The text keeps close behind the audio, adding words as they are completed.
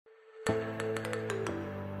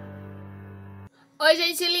Oi,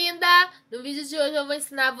 gente linda! No vídeo de hoje eu vou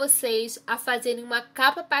ensinar vocês a fazerem uma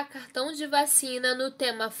capa para cartão de vacina no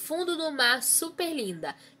tema Fundo do Mar super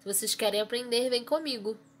linda. Se vocês querem aprender, vem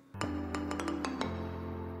comigo!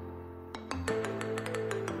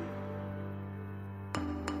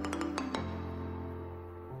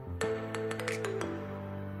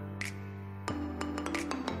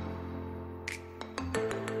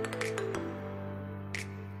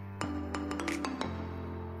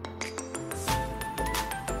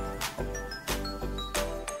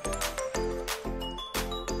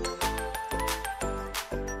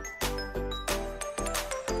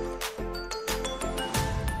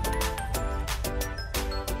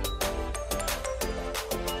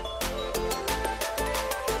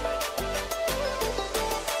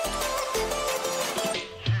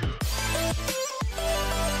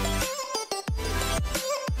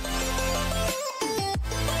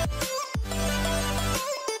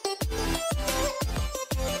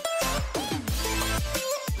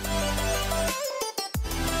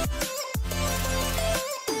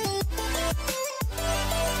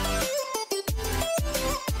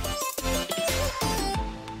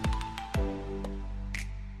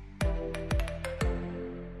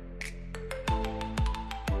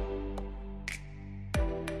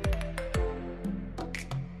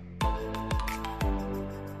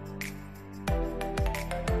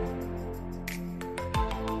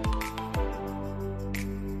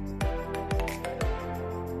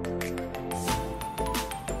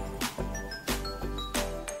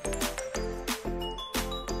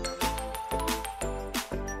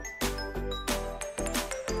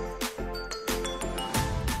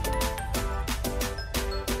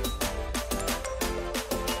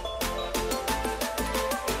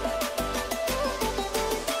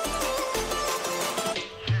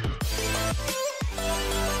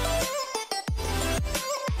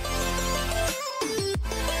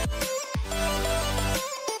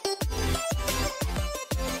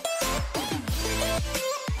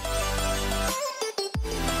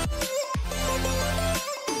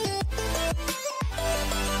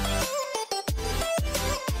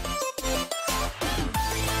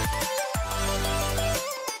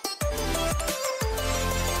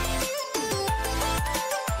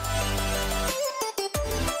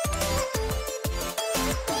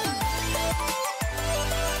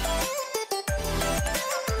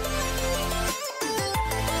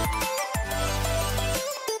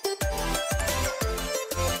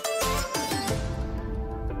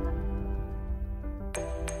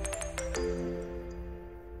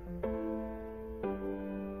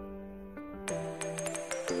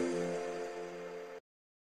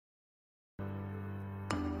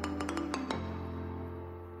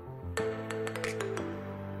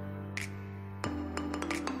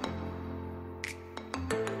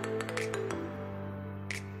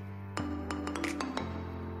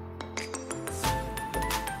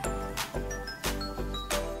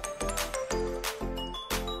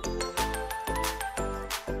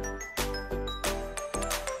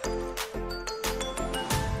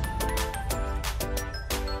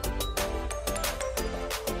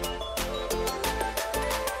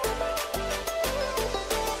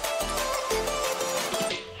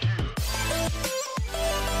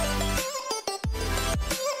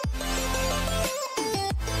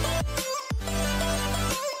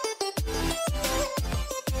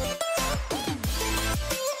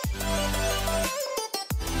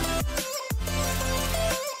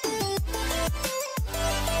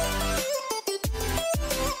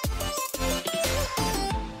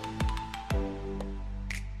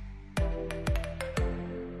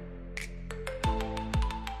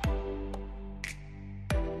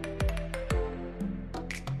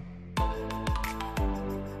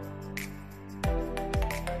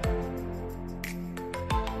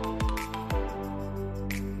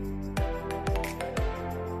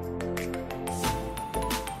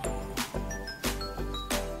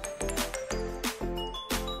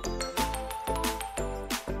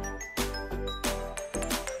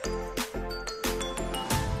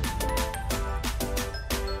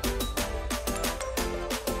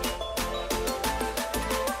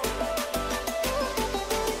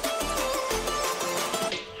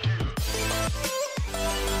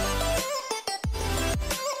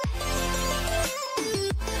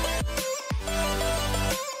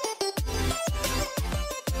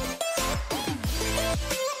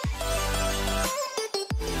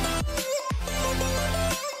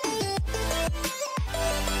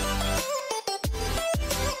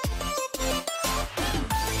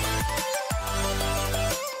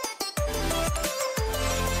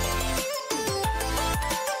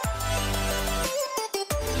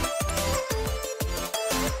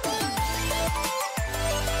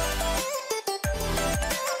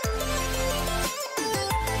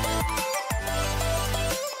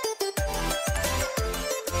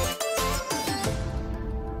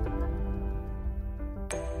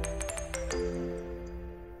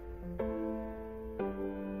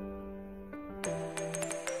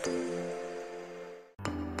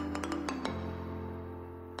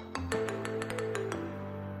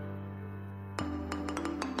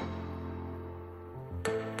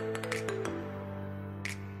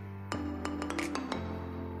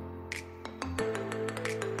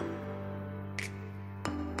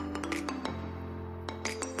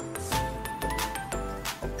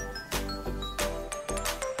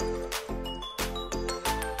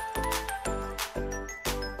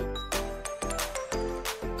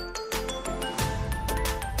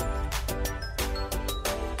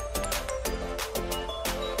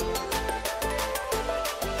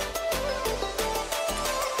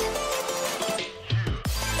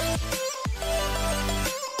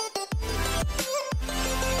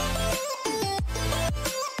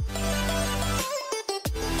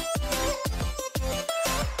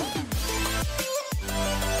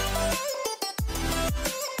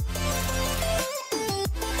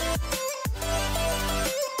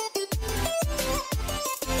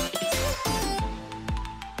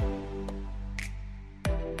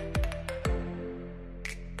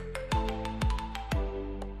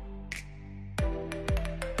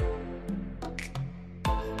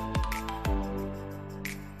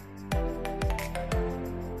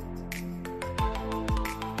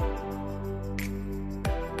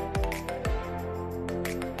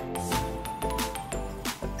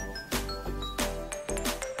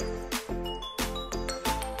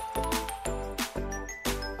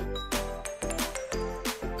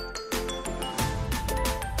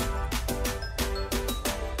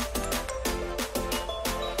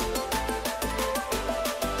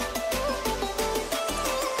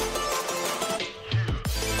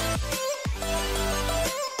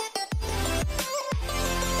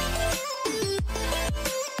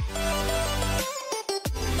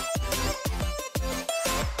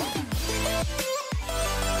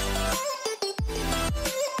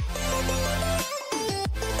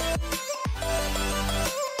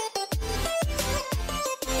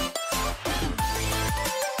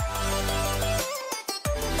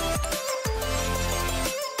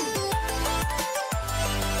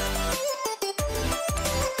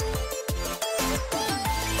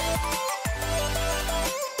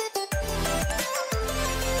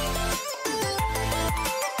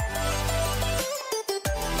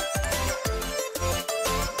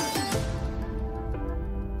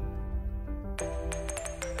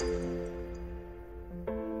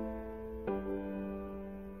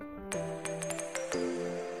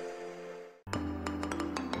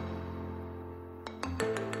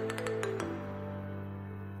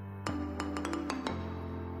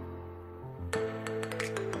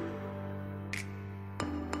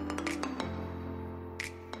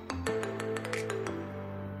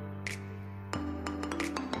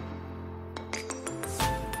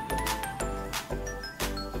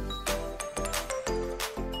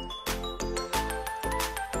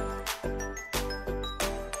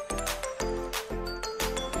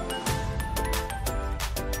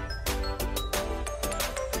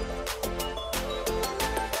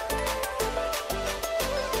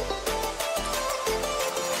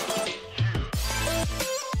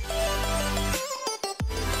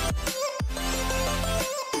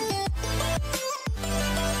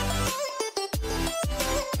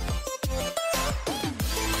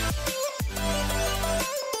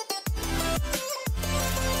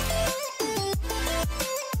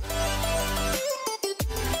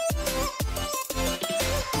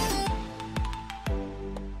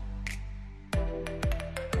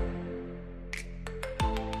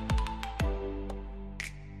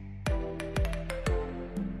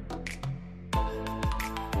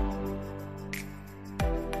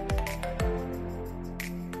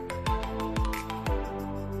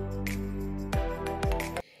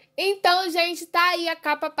 Gente, tá aí a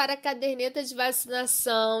capa para a caderneta de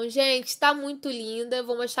vacinação. Gente, tá muito linda. Eu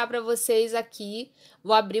vou mostrar pra vocês aqui.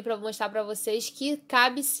 Vou abrir pra mostrar pra vocês que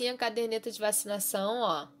cabe sim a caderneta de vacinação,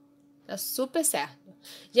 ó. Tá super certo.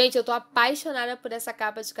 Gente, eu tô apaixonada por essa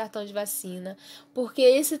capa de cartão de vacina, porque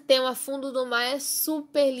esse tema Fundo do Mar é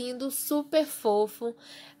super lindo, super fofo.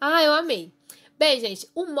 Ah, eu amei. Bem, gente,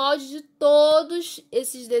 o molde de todos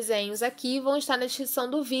esses desenhos aqui vão estar na descrição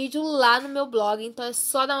do vídeo lá no meu blog. Então é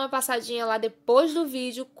só dar uma passadinha lá depois do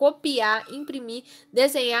vídeo, copiar, imprimir,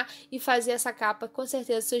 desenhar e fazer essa capa. Com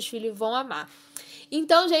certeza seus filhos vão amar.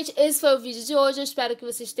 Então, gente, esse foi o vídeo de hoje. Eu espero que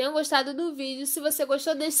vocês tenham gostado do vídeo. Se você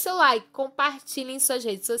gostou, deixe seu like, compartilhe em suas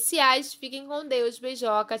redes sociais. Fiquem com Deus.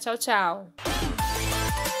 Beijoca. Tchau, tchau.